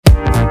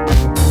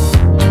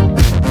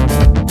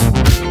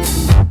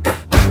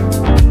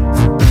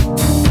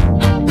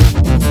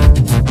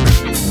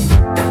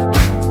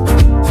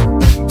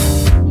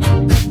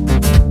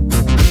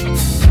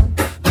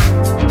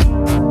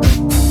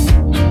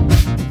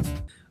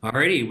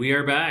Alrighty, we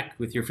are back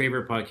with your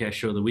favorite podcast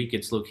show of the week.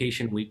 It's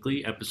Location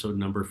Weekly, episode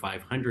number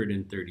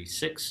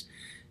 536,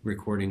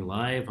 recording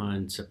live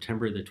on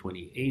September the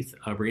 28th.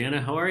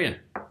 Brianna, how are you?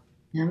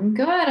 I'm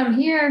good. I'm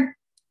here.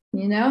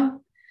 You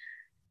know,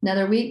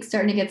 another week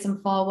starting to get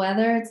some fall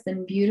weather. It's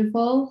been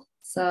beautiful.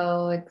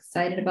 So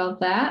excited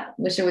about that.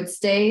 Wish it would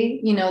stay,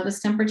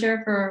 this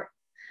temperature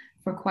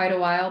for quite a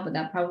while, but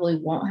that probably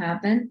won't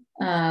happen.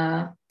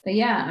 But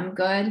yeah, I'm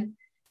good.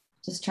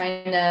 Just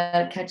trying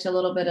to catch a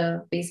little bit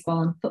of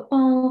baseball and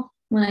football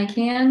when I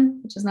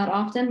can, which is not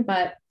often,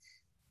 but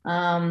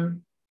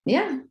um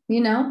yeah,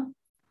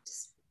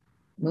 just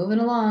moving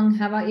along.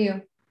 How about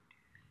you?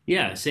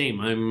 Yeah, same.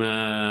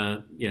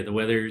 The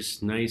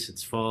weather's nice.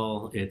 It's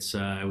fall.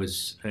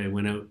 I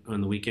went out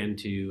on the weekend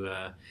to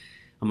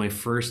on my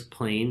first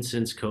plane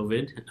since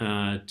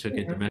COVID. Took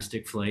a Yeah.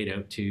 domestic flight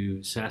out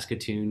to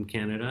Saskatoon,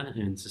 Canada,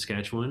 and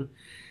Saskatchewan,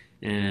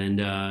 and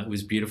it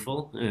was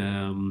beautiful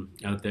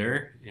out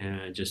there.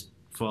 Just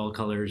fall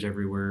colors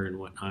everywhere and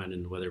whatnot,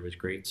 and the weather was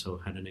great. So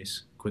had a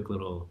nice, quick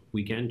little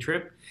weekend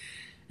trip.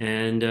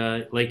 And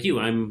like you,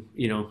 I'm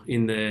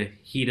in the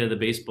heat of the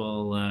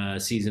baseball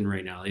season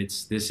right now.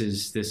 This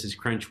is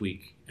crunch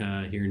week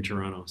here in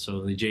Toronto.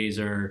 So the Jays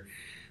are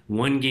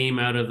one game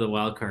out of the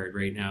wild card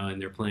right now,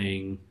 and they're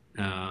playing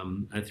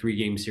a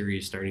three-game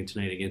series starting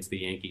tonight against the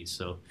Yankees.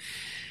 So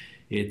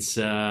it's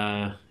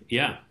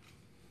yeah,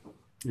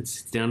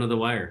 it's down to the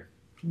wire.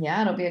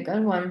 Yeah, it'll be a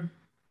good one.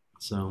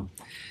 So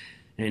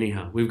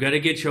anyhow, we've got a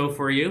good show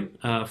for you.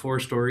 Four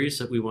stories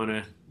that we want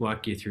to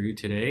walk you through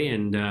today,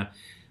 and I'll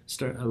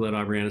let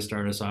Aubriana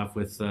start us off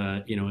with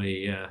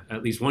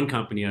at least one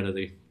company out of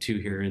the two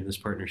here in this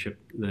partnership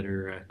that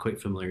are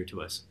quite familiar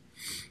to us.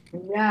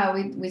 Yeah,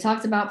 we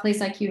talked about Place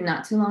IQ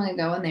not too long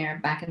ago, and they are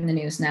back in the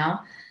news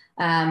now.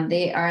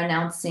 They are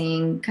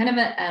announcing kind of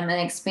an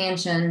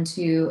expansion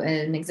to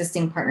an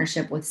existing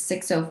partnership with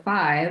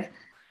 605.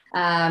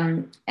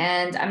 And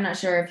I'm not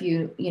sure if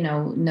you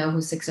know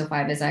who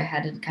 605 is. I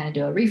had to kind of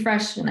do a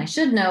refresh, and I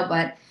should know,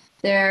 but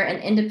they're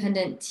an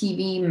independent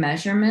TV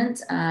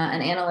measurement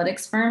and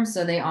analytics firm.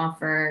 So they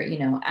offer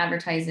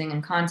advertising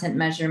and content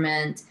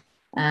measurement.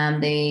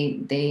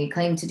 They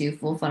claim to do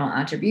full funnel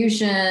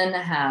attribution,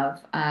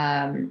 have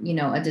a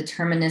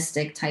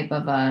deterministic type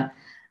of a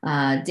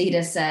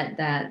data set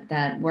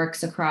that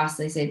works across,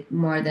 they say,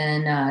 more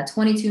than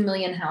 22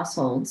 million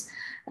households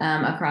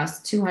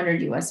across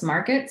 200 US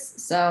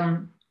markets.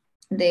 So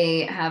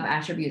they have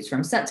attributes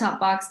from set-top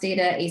box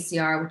data,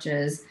 ACR, which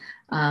is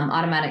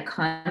automatic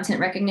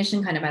content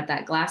recognition, kind of at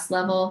that glass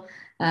level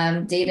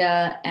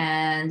data.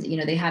 And,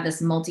 they have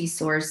this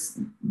multi-source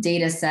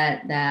data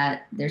set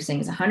that they're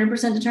saying is 100%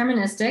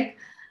 deterministic,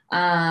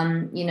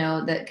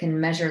 that can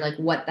measure like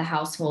what the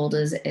household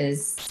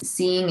is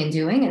seeing and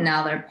doing. And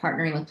now they're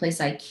partnering with Place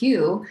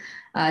IQ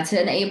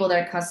to enable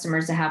their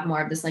customers to have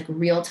more of this like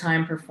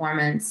real-time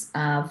performance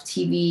of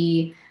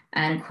TV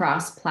and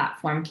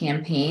cross-platform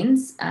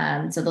campaigns.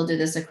 So they'll do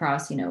this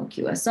across,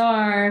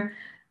 QSR,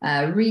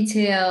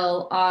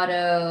 retail,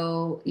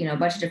 auto, a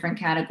bunch of different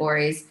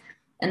categories.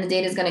 And the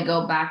data is going to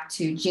go back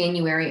to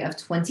January of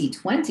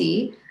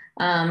 2020.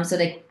 So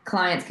the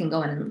clients can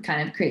go in and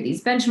kind of create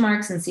these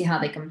benchmarks and see how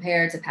they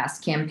compare to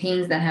past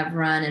campaigns that have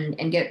run,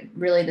 and get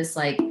really this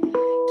like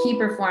key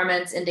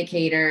performance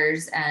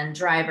indicators and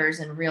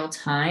drivers in real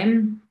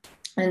time.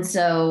 And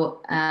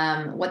so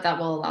what that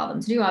will allow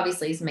them to do,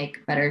 obviously, is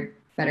make better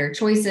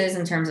choices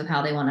in terms of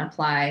how they want to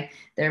apply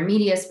their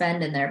media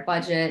spend and their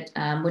budget,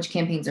 which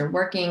campaigns are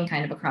working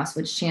kind of across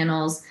which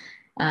channels.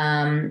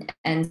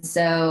 And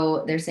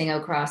so they're saying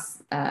across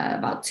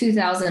about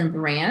 2,000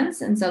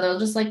 brands. And so they'll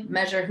just like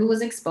measure who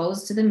was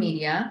exposed to the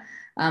media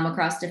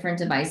across different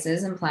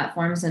devices and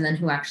platforms, and then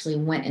who actually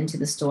went into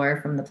the store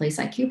from the Place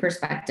IQ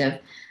perspective.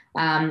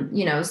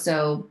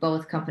 So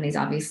both companies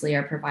obviously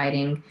are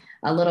providing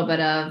a little bit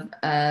of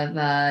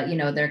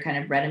their kind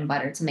of bread and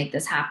butter to make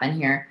this happen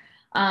here.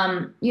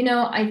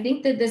 I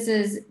think that this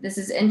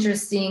is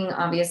interesting.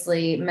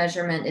 Obviously,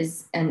 measurement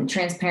is and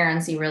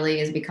transparency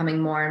really is becoming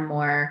more and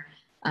more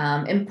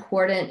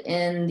important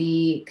in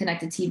the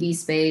connected TV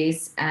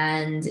space.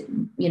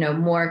 And,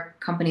 more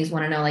companies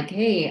want to know, like,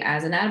 hey,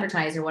 as an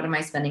advertiser, what am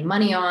I spending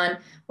money on?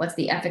 What's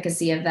the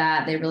efficacy of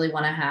that? They really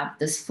want to have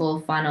this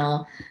full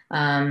funnel,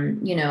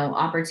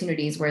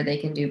 opportunities where they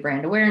can do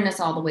brand awareness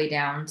all the way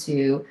down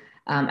to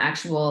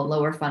actual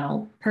lower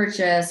funnel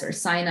purchase or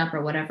sign up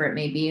or whatever it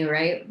may be,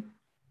 right?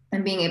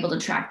 And being able to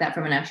track that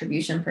from an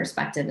attribution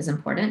perspective is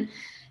important.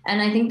 And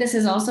I think this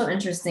is also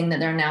interesting that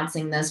they're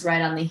announcing this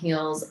right on the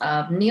heels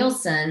of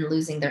Nielsen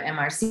losing their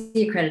MRC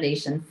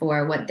accreditation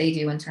for what they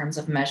do in terms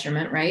of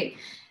measurement, right?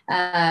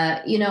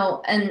 And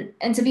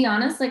to be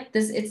honest, like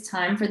this, it's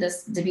time for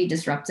this to be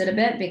disrupted a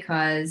bit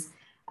because,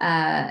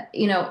 I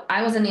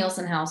was a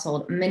Nielsen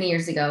household many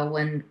years ago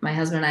when my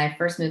husband and I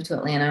first moved to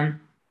Atlanta.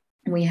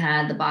 We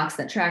had the box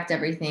that tracked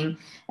everything,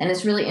 and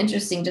it's really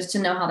interesting just to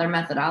know how their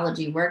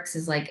methodology works.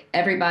 Is like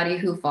everybody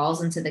who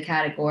falls into the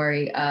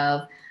category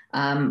of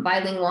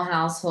bilingual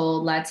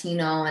household,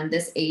 Latino, and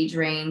this age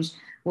range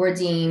were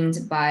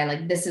deemed by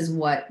like this is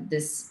what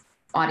this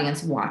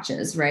audience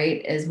watches,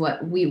 right? Is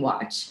what we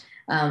watch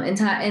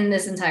in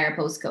this entire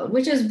postcode,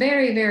 which is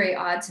very, very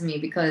odd to me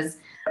because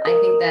I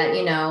think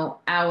that,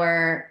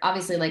 our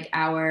obviously like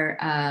our,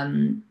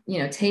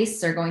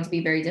 tastes are going to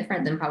be very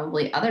different than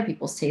probably other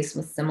people's tastes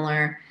with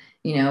similar,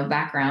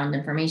 background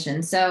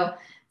information. So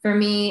for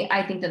me,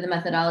 I think that the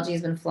methodology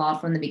has been flawed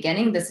from the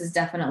beginning. This is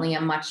definitely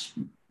a much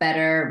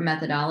better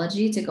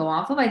methodology to go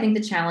off of. I think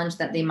the challenge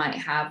that they might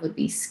have would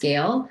be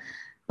scale.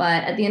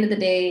 But at the end of the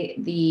day,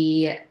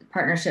 the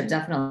partnership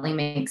definitely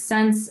makes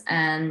sense.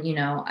 And,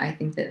 I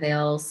think that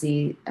they'll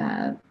see,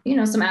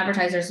 some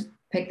advertisers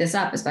pick this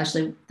up,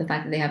 especially the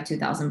fact that they have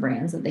 2,000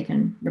 brands that they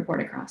can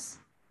report across.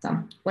 So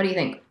what do you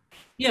think?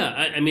 Yeah,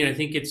 I mean, I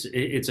think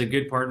it's a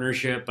good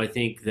partnership. I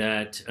think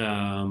that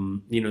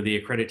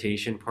the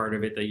accreditation part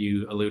of it that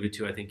you alluded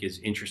to, I think, is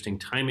interesting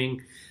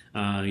timing.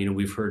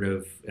 We've heard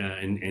of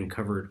and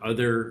covered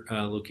other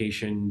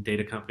location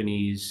data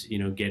companies,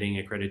 getting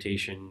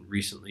accreditation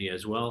recently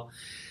as well.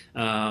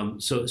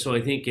 So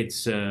I think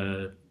it's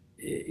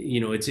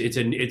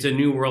it's a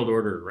new world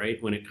order, right?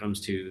 When it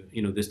comes to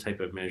this type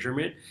of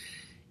measurement.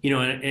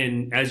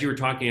 And as you were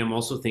talking, I'm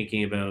also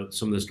thinking about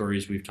some of the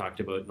stories we've talked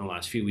about in the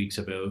last few weeks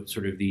about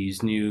sort of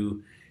these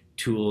new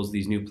tools,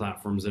 these new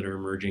platforms that are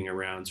emerging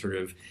around sort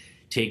of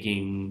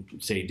taking,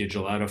 say,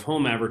 digital out of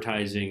home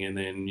advertising and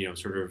then,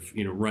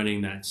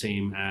 running that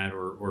same ad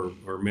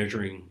or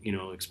measuring,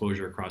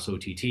 exposure across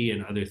OTT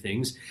and other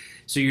things.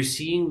 So you're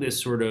seeing this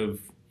sort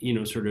of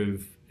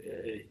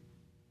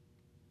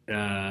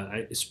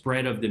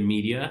spread of the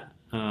media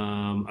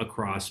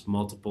across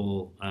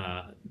multiple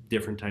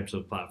different types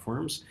of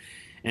platforms.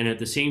 And at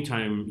the same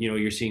time,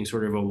 you're seeing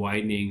sort of a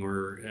widening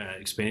or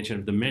expansion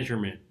of the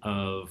measurement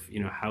of,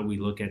 how we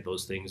look at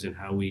those things and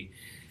how we,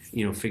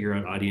 figure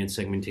out audience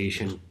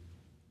segmentation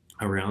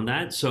around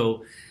that.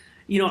 So,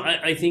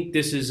 I think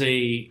this is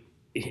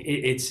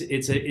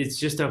it's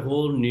just a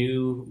whole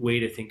new way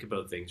to think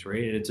about things,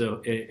 right?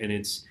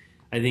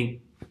 I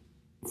think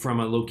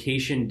from a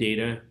location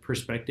data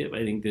perspective,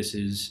 I think this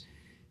is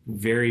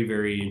very,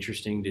 very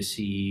interesting to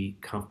see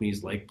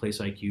companies like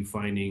PlaceIQ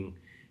finding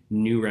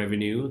new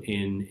revenue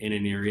in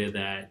an area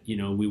that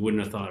we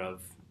wouldn't have thought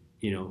of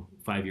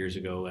 5 years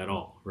ago at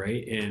all,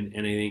 right? And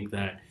I think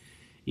that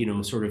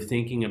sort of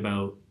thinking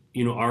about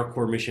our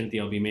core mission at the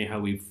LBMA, how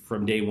we've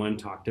from day one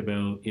talked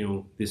about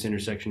this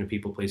intersection of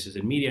people, places,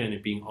 and media, and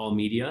it being all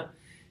media,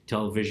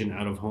 television,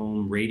 out of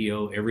home,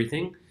 radio,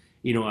 everything.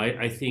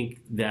 I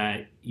think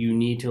that you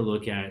need to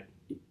look at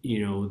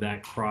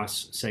that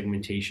cross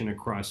segmentation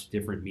across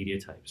different media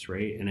types,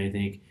 right? And I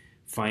think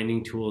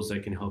finding tools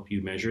that can help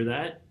you measure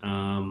that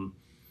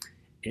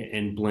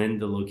and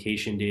blend the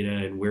location data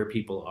and where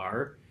people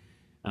are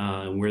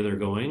and where they're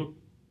going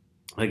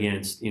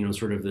against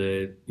sort of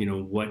the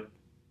what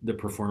the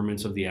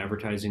performance of the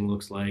advertising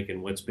looks like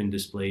and what's been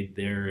displayed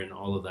there and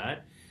all of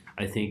that,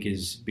 I think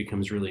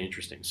becomes really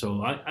interesting.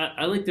 So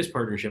I like this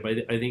partnership.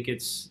 I think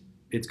it's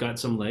got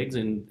some legs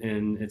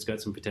and it's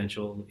got some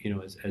potential,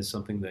 as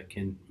something that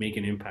can make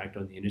an impact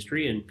on the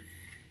industry. And,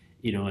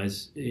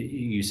 as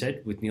you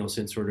said, with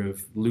Nielsen sort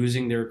of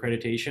losing their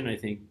accreditation, I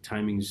think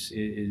timing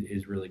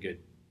is really good.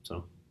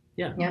 So,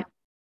 yeah. Yeah.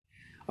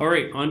 All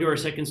right, on to our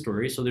second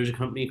story. So there's a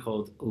company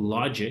called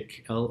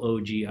Logiq,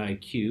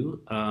 Logiq.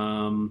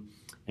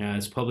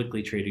 It's a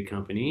publicly traded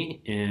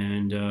company,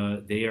 and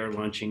they are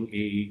launching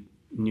a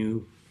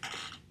new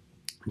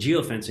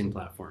geofencing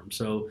platform.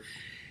 So,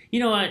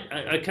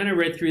 I kind of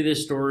read through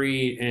this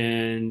story,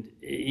 and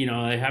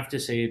I have to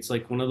say it's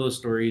like one of those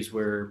stories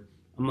where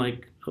I'm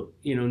like,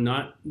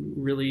 not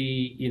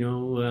really,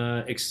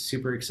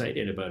 super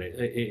excited about it.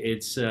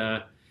 It's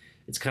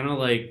kind of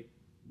like,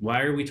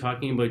 why are we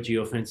talking about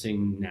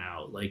geofencing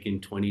now, like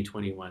in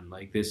 2021?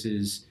 Like this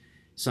is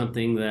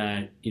something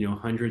that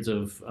hundreds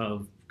of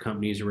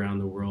companies around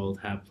the world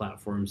have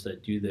platforms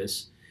that do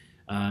this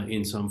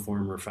in some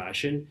form or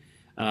fashion.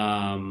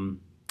 And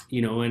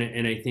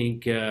I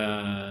think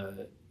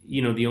the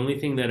only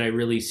thing that I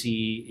really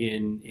see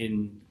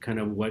in kind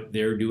of what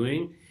they're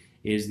doing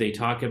is they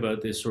talk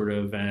about this sort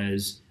of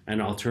as an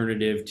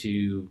alternative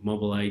to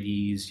mobile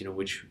IDs,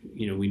 which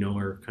we know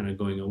are kind of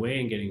going away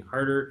and getting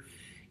harder,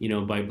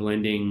 by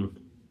blending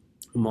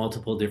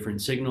multiple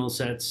different signal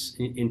sets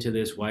into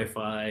this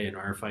Wi-Fi and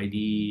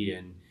RFID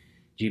and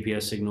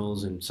GPS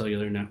signals and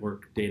cellular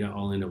network data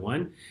all into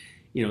one.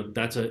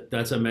 That's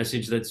a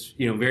message that's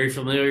very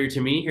familiar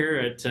to me here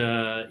at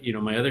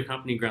my other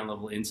company, Ground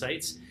Level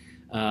Insights.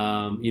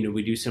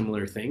 We do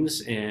similar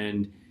things,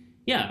 and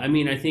yeah, I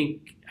mean, I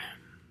think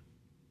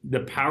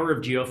the power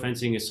of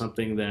geofencing is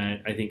something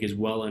that I think is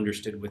well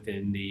understood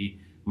within the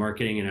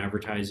marketing and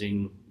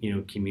advertising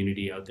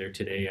community out there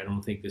today. I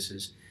don't think this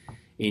is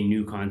a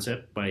new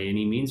concept by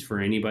any means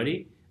for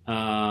anybody.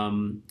 I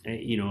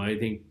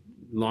think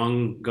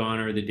long gone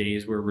are the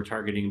days where we're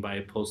targeting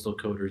by postal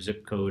code or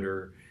zip code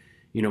or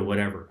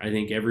whatever. I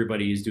think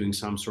everybody is doing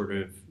some sort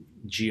of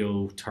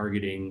geo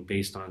targeting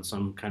based on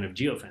some kind of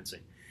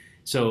geofencing.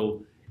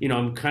 So,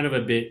 I'm kind of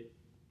a bit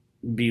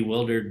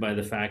bewildered by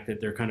the fact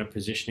that they're kind of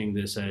positioning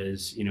this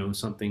as,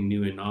 something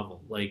new and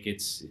novel. Like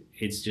it's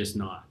just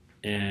not.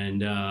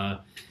 And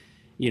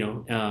you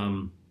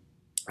know,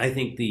 I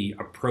think the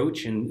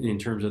approach in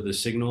terms of the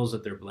signals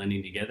that they're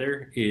blending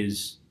together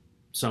is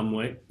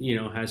somewhat,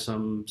 has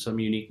some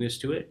uniqueness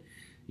to it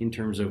in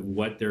terms of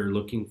what they're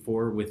looking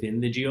for within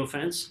the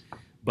geofence.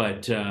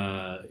 But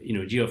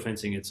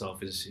geofencing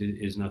itself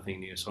is nothing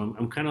new. So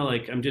I'm kind of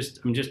like I'm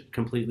just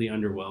completely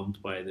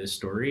underwhelmed by this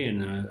story,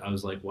 and I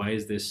was like, why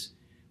is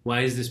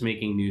this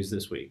making news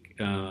this week?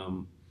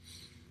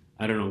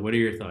 I don't know. What are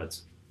your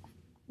thoughts?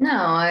 No,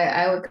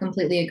 I would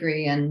completely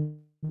agree. And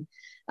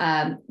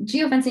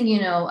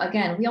geofencing,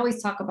 again, we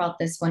always talk about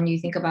this when you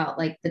think about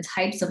like the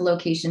types of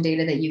location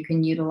data that you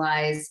can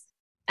utilize.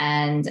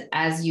 And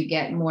as you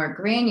get more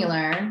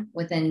granular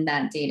within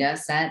that data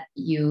set,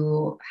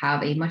 you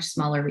have a much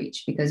smaller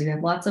reach because you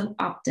have lots of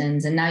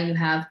opt-ins. And now you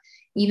have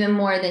even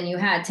more than you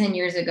had 10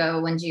 years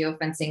ago when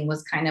geofencing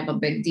was kind of a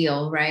big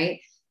deal, right?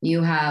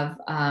 You have,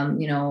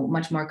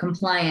 much more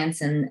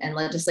compliance and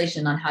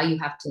legislation on how you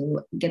have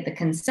to get the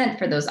consent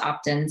for those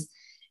opt-ins.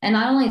 And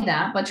not only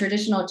that, but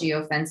traditional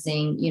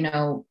geofencing,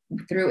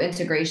 through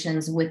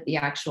integrations with the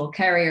actual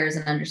carriers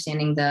and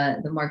understanding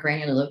the more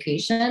granular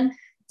location,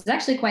 it's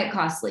actually quite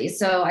costly.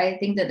 So I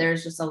think that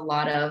there's just a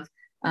lot of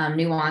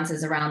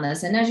nuances around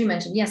this. And as you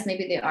mentioned, yes,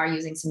 maybe they are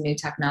using some new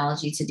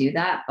technology to do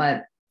that,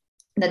 but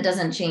that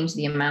doesn't change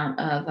the amount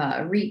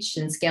of reach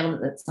and scale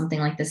that something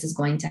like this is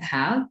going to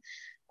have.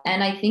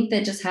 And I think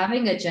that just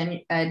having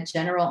a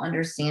general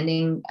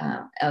understanding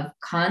of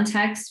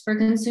context for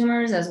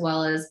consumers, as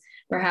well as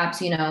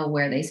perhaps,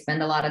 where they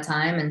spend a lot of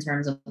time in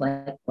terms of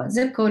like what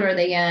zip code are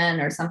they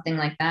in or something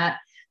like that,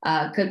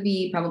 could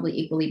be probably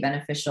equally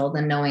beneficial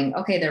than knowing,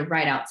 okay, they're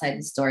right outside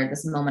the store at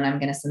this moment. I'm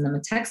going to send them a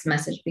text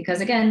message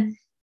because, again,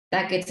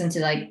 that gets into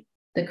like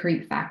the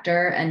creep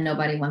factor and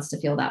nobody wants to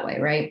feel that way,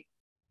 right?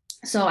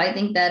 So I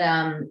think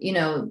that,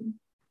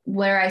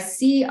 where I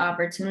see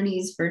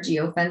opportunities for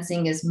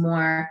geofencing is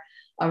more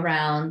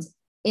around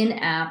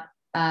in-app,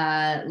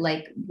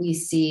 like we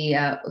see,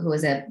 who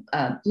is it,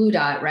 Blue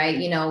Dot, right?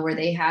 Where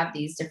they have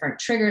these different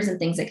triggers and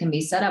things that can be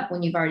set up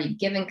when you've already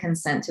given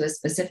consent to a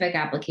specific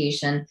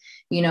application,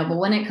 but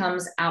when it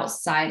comes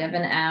outside of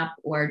an app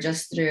or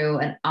just through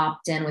an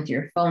opt-in with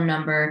your phone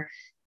number,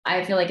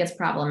 I feel like it's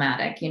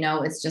problematic.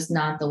 It's just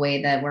not the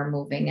way that we're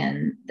moving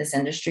in this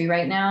industry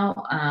right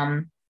now.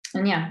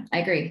 And yeah,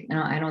 I agree.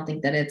 I don't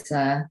think that it's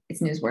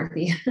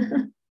newsworthy.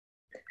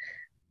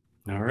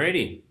 All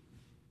righty,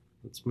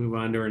 let's move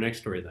on to our next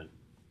story then.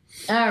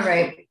 All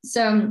right.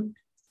 So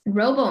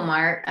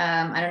RoboMart,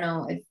 I don't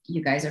know if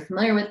you guys are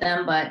familiar with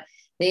them, but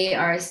they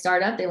are a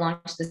startup. They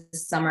launched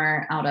this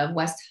summer out of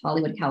West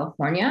Hollywood,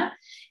 California,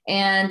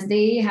 and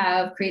they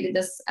have created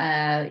this,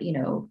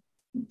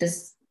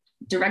 this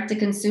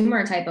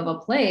direct-to-consumer type of a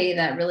play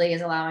that really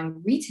is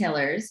allowing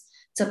retailers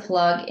to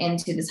plug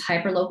into this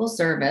hyper-local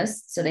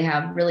service. So they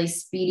have really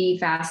speedy,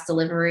 fast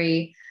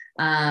delivery,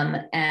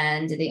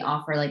 and they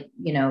offer like,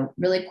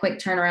 really quick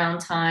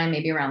turnaround time,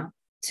 maybe around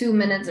 2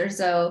 minutes or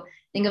so.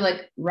 Think of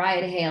like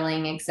ride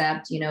hailing,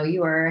 except,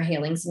 you are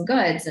hailing some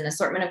goods, an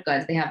assortment of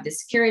goods. They have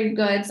this curated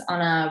goods on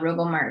a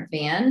RoboMart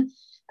van,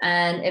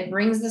 and it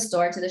brings the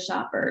store to the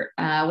shopper,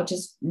 which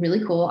is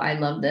really cool. I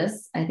love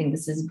this. I think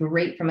this is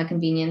great from a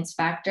convenience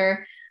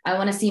factor. I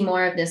want to see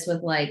more of this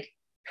with like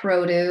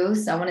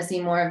produce. I want to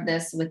see more of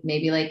this with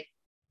maybe like,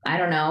 I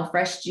don't know,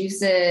 fresh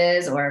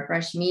juices or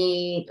fresh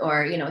meat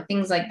or,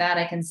 things like that.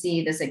 I can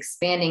see this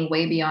expanding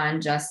way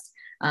beyond just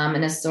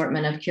an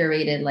assortment of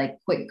curated like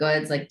quick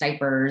goods like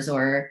diapers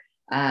or,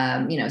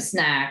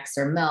 snacks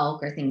or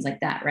milk or things like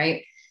that,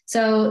 right?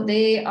 So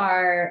they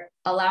are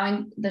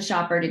allowing the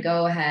shopper to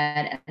go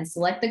ahead and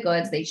select the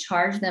goods. They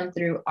charge them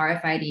through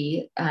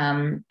RFID.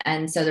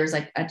 And so there's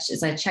like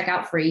it's like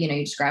checkout free,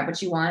 you just grab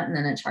what you want and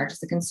then it charges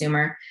the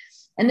consumer.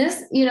 And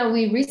this,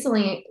 we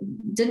recently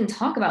didn't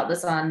talk about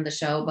this on the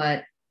show,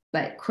 but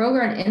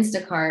Kroger and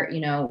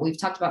Instacart, we've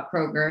talked about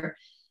Kroger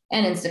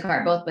and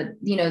Instacart both, but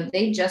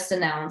they just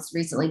announced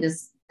recently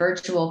this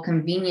virtual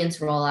convenience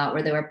rollout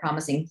where they were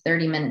promising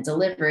 30-minute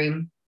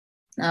delivery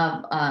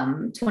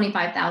of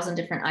 25,000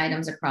 different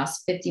items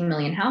across 50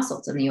 million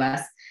households in the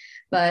US.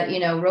 But,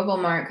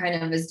 RoboMart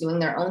kind of is doing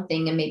their own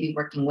thing and maybe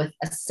working with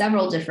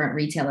several different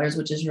retailers,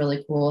 which is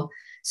really cool.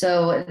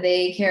 So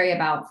they carry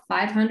about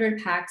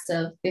 500 packs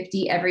of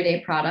 50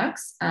 everyday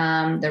products.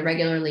 They're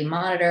regularly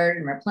monitored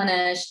and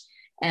replenished.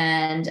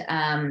 And,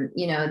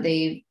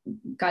 they've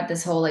got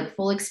this whole like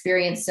full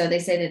experience. So they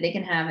say that they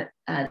can have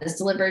this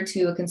delivered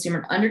to a consumer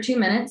in under 2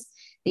 minutes.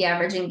 The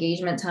average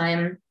engagement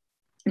time,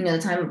 the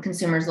time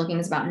consumers looking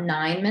is about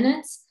 9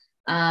 minutes.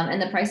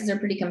 And the prices are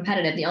pretty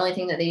competitive. The only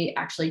thing that they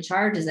actually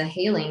charge is a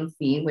hailing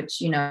fee,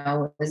 which,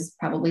 is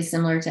probably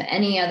similar to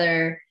any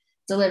other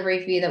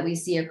delivery fee that we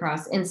see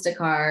across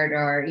Instacart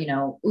or,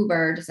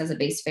 Uber just as a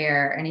base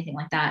fare or anything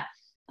like that.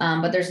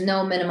 But there's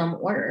no minimum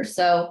order.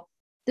 So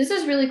this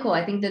is really cool.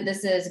 I think that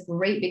this is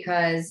great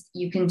because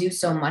you can do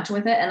so much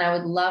with it. And I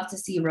would love to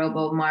see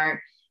RoboMart,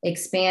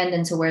 expand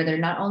into where they're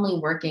not only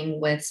working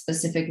with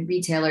specific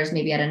retailers,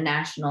 maybe at a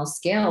national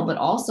scale, but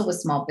also with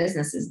small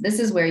businesses. This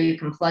is where you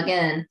can plug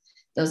in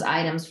those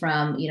items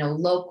from,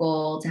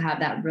 local to have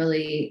that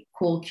really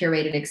cool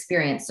curated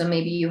experience. So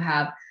maybe you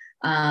have,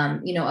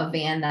 a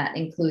van that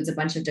includes a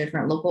bunch of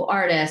different local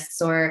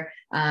artists or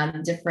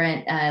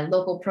different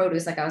local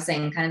produce, like I was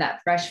saying, kind of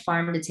that fresh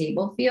farm to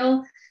table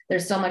feel.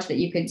 There's so much that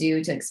you could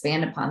do to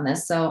expand upon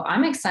this. So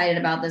I'm excited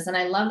about this. And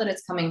I love that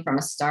it's coming from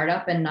a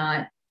startup and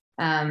not,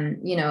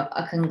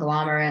 a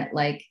conglomerate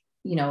like,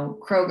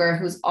 Kroger,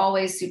 who's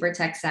always super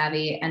tech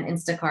savvy, and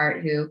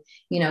Instacart, who,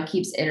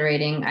 keeps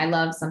iterating. I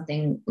love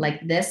something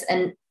like this.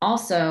 And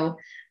also,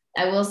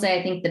 I will say,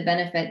 I think the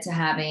benefit to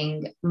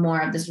having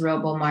more of this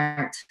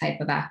RoboMart type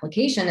of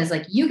application is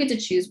like you get to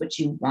choose what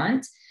you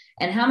want.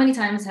 And how many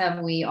times have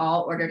we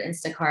all ordered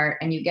Instacart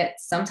and you get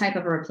some type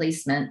of a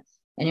replacement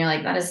and you're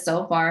like, that is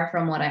so far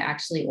from what I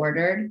actually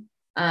ordered.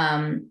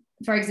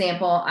 For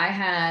example, I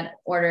had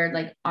ordered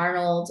like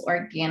Arnold's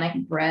organic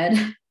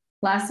bread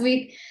last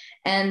week,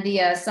 and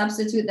the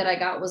substitute that I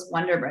got was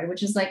Wonder Bread,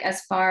 which is like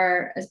as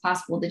far as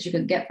possible that you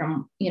could get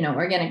from,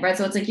 organic bread.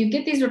 So it's like you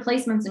get these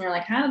replacements and you're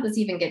like, how did this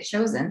even get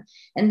chosen?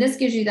 And this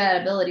gives you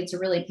that ability to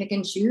really pick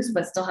and choose,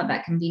 but still have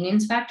that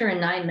convenience factor in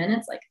 9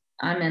 minutes. Like,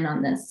 I'm in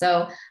on this.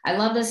 So I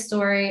love this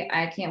story.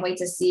 I can't wait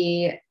to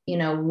see,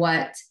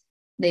 what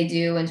they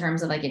do in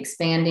terms of like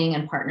expanding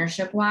and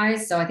partnership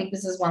wise. So I think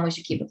this is one we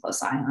should keep a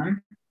close eye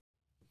on.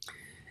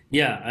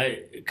 Yeah,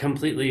 I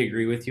completely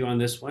agree with you on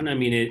this one. I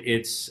mean,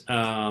 it's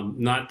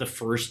not the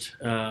first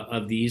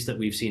of these that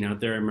we've seen out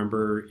there. I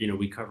remember,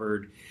 we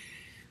covered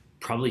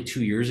probably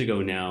 2 years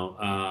ago now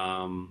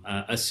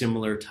a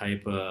similar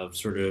type of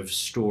sort of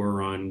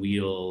store on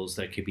wheels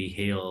that could be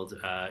hailed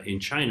in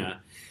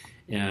China.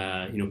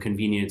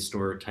 Convenience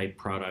store type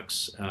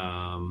products,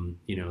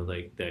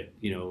 like that,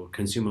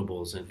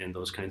 consumables and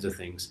those kinds of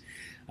things.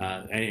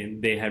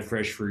 And they had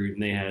fresh fruit,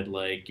 and they had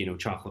like,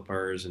 chocolate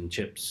bars and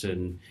chips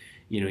and,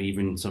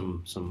 even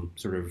some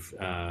sort of,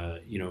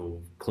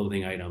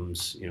 clothing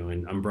items,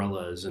 and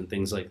umbrellas and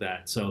things like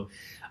that. So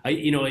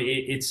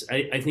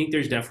I think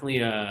there's definitely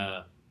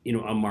a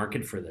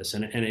market for this.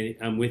 And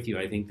I'm with you.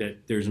 I think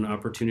that there's an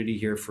opportunity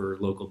here for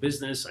local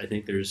business. I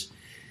think there's,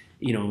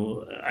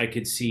 I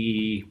could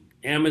see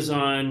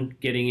Amazon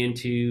getting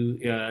into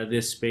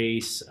this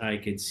space. I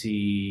could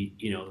see,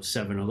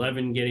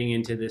 7-Eleven getting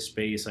into this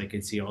space. I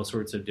could see all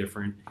sorts of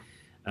different,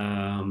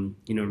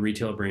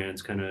 retail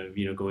brands kind of,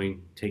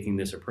 taking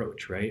this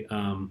approach, right?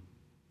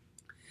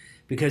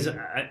 Because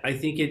I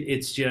think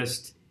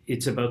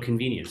it's about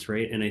convenience,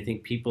 right? And I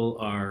think people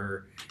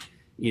are,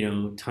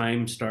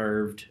 time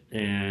starved,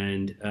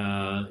 and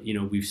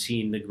we've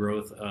seen the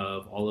growth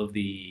of all of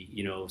the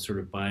sort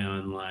of buy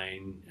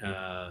online,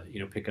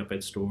 pick up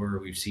at store.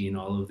 We've seen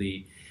all of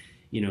the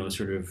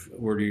sort of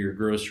order your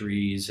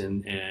groceries,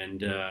 and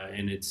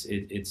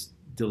it's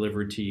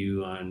delivered to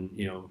you on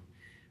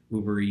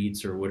Uber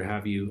Eats or what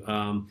have you.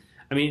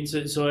 I mean,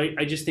 so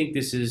I just think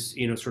this is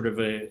sort of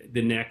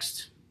the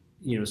next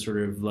sort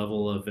of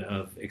level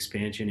of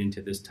expansion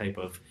into this type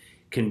of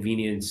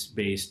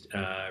convenience-based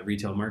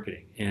retail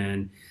marketing.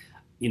 And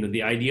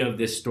the idea of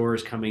this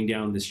stores coming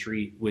down the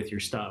street with your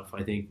stuff,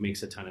 I think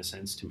makes a ton of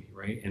sense to me,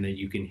 right? And that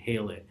you can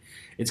hail it.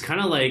 It's kind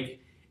of like,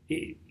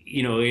 I'm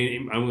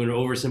going to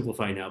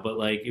oversimplify now, but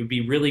like it would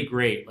be really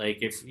great, like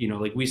if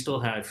like we still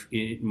have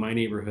in my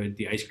neighborhood,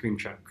 the ice cream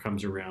truck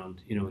comes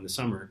around in the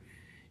summer,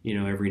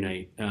 every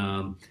night.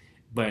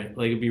 But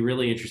like it'd be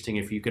really interesting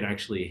if you could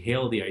actually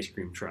hail the ice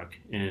cream truck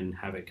and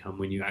have it come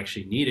when you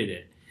actually needed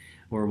it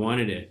or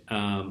wanted it.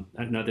 Not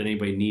that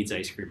anybody needs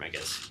ice cream, I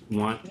guess.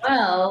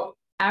 Well,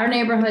 our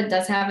neighborhood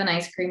does have an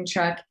ice cream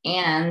truck,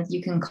 and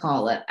you can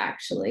call it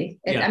actually.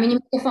 Yeah. I mean, you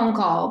make a phone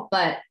call,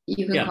 but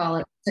you can Yeah. call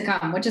it to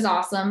come, which is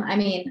awesome. I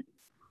mean,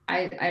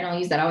 I don't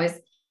use that always.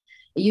 It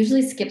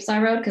usually skips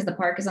our road because the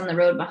park is on the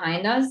road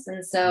behind us.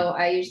 And so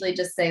I usually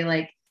just say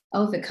like,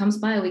 oh, if it comes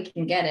by, we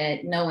can get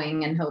it,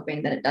 knowing and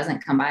hoping that it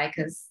doesn't come by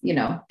because,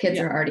 kids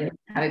Yeah. are already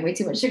having way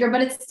too much sugar.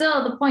 But it's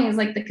still, the point is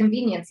like the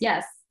convenience.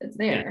 Yes, it's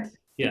there.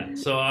 Yeah,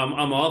 so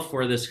I'm all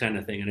for this kind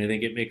of thing, and I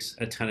think it makes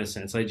a ton of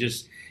sense. I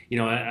just,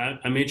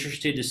 I'm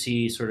interested to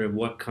see sort of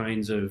what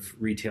kinds of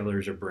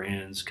retailers or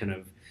brands kind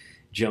of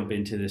jump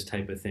into this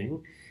type of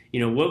thing.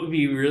 What would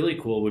be really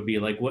cool would be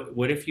like,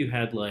 what if you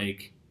had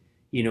like,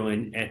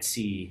 an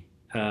Etsy,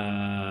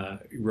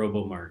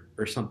 RoboMart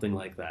or something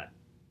like that,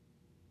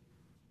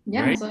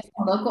 Yeah. right? So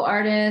local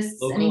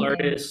artists, Local anything.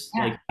 artists,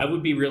 Yeah. like that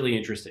would be really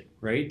interesting,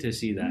 right? To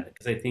see that,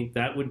 because I think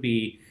that would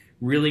be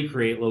really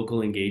create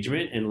local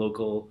engagement, and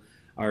local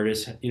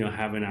artists,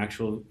 have an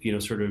actual,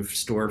 sort of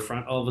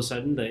storefront all of a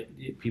sudden that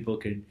people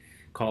could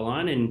call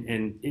on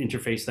and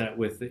interface that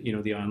with,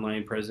 the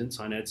online presence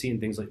on Etsy and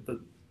things like that.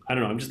 I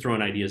don't know. I'm just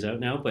throwing ideas out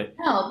now, but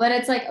No, but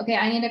it's like, okay,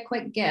 I need a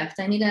quick gift.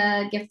 I need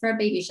a gift for a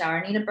baby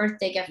shower. I need a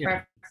birthday gift for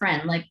yeah, a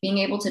friend. Like being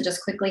able to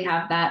just quickly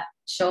have that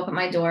show up at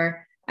my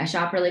door. I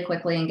shop really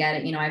quickly and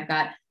get it. I've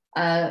got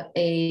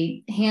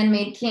a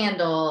handmade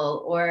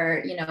candle,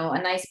 or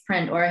a nice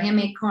print, or a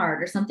handmade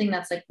card, or something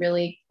that's like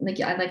really,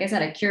 like I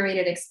said, a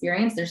curated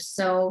experience. There's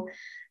so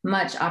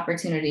much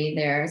opportunity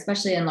there,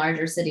 especially in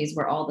larger cities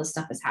where all this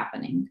stuff is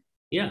happening.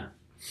 Yeah.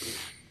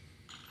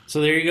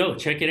 So there you go.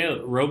 Check it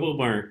out.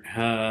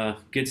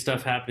 RoboMart. Good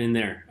stuff happening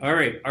there. All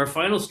right. Our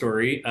final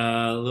story,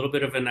 a little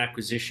bit of an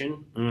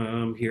acquisition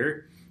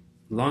here.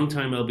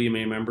 Longtime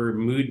LBMA member,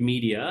 Mood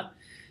Media.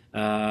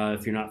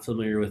 If you're not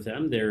familiar with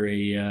them, they're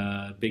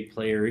a big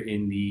player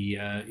in the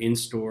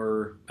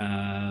in-store,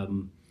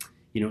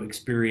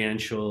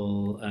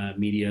 experiential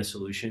media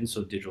solutions.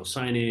 So digital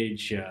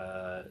signage,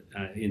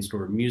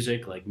 in-store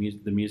music, like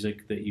the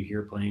music that you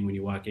hear playing when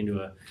you walk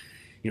into a,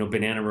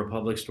 Banana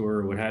Republic store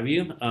or what have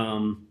you.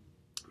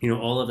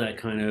 All of that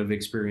kind of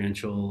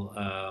experiential,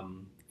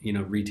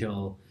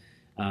 retail,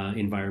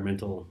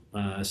 environmental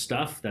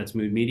stuff. That's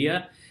Mood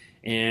Media.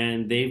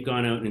 And they've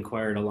gone out and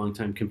acquired a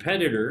longtime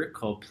competitor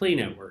called Play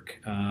Network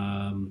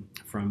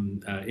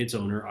from its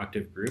owner,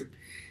 Octave Group.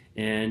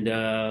 And,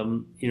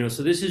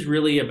 so this is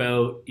really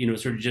about,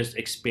 sort of just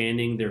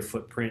expanding their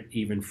footprint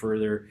even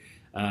further.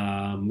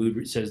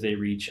 Mood says they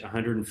reach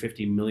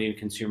 150 million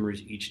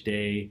consumers each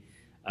day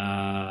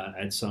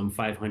at some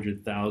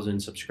 500,000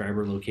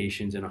 subscriber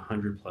locations in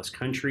 100 plus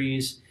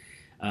countries.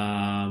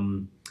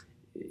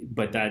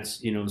 But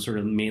that's sort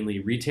of mainly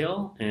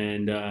retail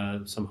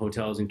and some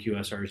hotels and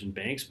QSRs and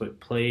banks. But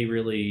Play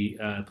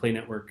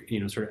Network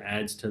sort of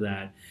adds to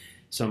that,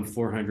 some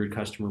 400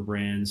 customer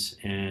brands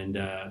and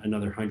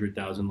another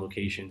 100,000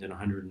 locations in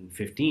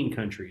 115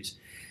 countries.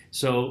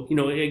 So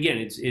again,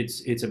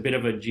 it's a bit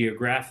of a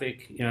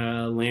geographic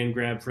land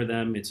grab for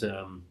them. It's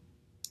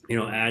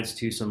adds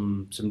to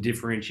some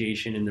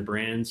differentiation in the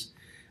brands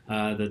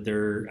that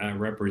they're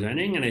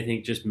representing, and I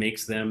think just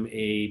makes them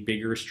a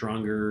bigger,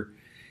 stronger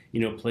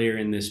player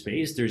in this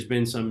space. There's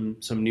been some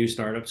new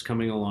startups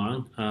coming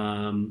along,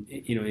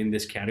 in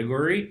this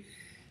category.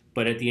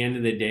 But at the end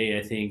of the day,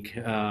 I think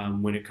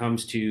when it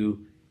comes to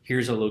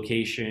here's a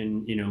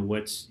location,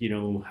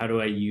 how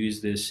do I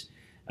use this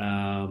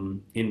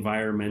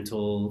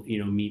environmental,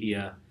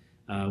 media,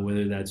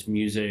 whether that's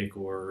music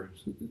or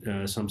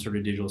some sort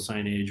of digital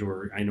signage,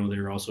 or I know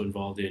they're also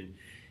involved in,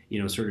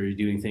 sort of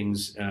doing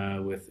things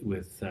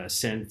with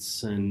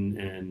scents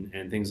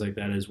and things like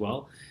that as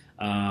well.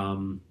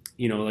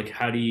 Like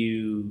how do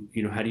you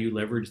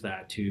leverage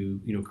that to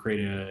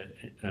create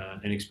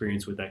an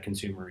experience with that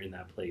consumer in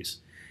that place,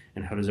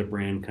 and how does a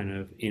brand kind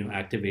of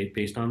activate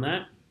based on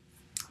that?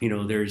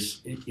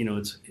 There's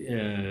it's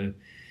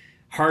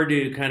hard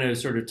to kind of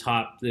sort of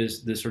top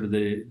this sort of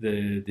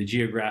the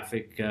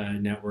geographic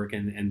network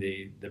and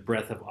the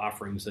breadth of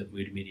offerings that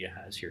Mood Media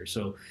has here.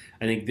 So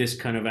I think this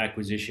kind of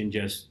acquisition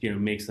just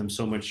makes them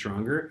so much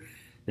stronger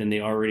than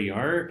they already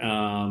are.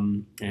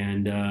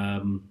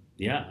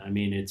 Yeah, I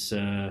mean, it's,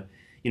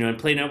 and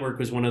Play Network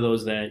was one of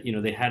those that,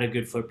 they had a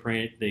good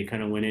footprint. They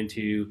kind of went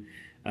into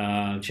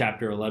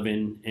Chapter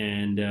 11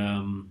 and,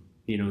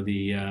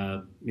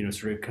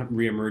 sort of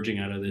re-emerging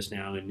out of this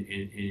now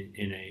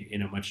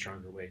in a much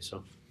stronger way.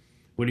 So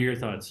what are your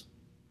thoughts?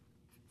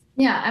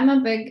 Yeah, I'm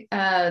a big,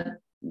 fan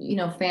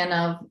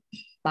of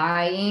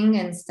buying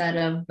instead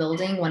of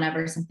building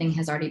whenever something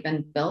has already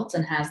been built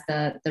and has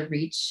the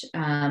reach.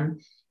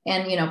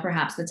 And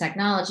perhaps the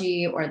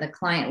technology or the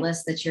client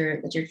list that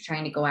you're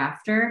trying to go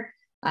after.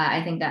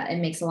 I think that it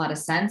makes a lot of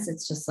sense.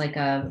 It's just like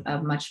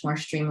a much more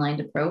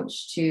streamlined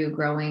approach to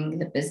growing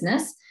the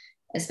business,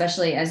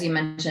 especially as you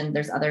mentioned,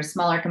 there's other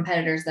smaller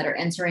competitors that are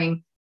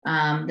entering.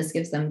 This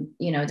gives them,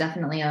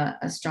 definitely a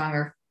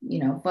stronger,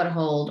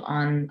 foothold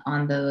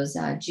on those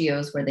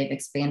geos where they've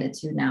expanded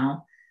to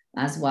now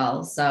as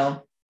well.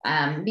 So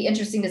be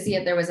interesting to see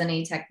if there was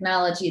any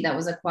technology that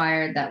was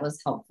acquired that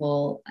was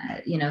helpful,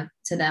 to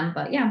them.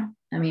 But yeah,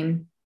 I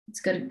mean,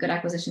 it's good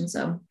acquisition.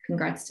 So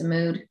congrats to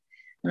Mood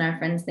and our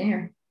friends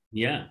there.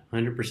 Yeah,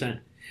 100%.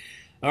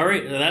 All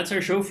right, that's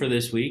our show for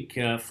this week.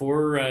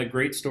 4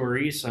 great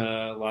stories,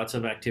 lots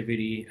of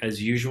activity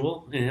as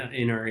usual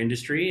in our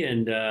industry,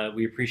 and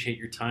we appreciate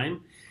your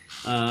time.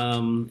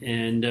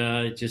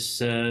 And just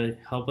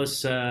help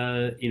us,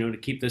 to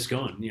keep this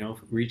going.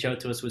 Reach out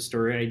to us with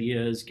story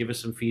ideas, give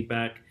us some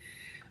feedback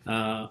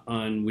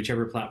on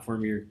whichever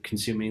platform you're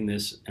consuming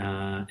this,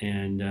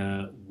 and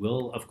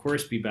we'll of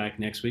course be back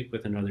next week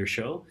with another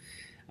show.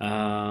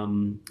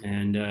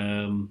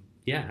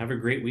 Yeah, have a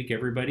great week,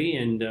 everybody,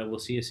 and we'll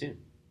see you soon.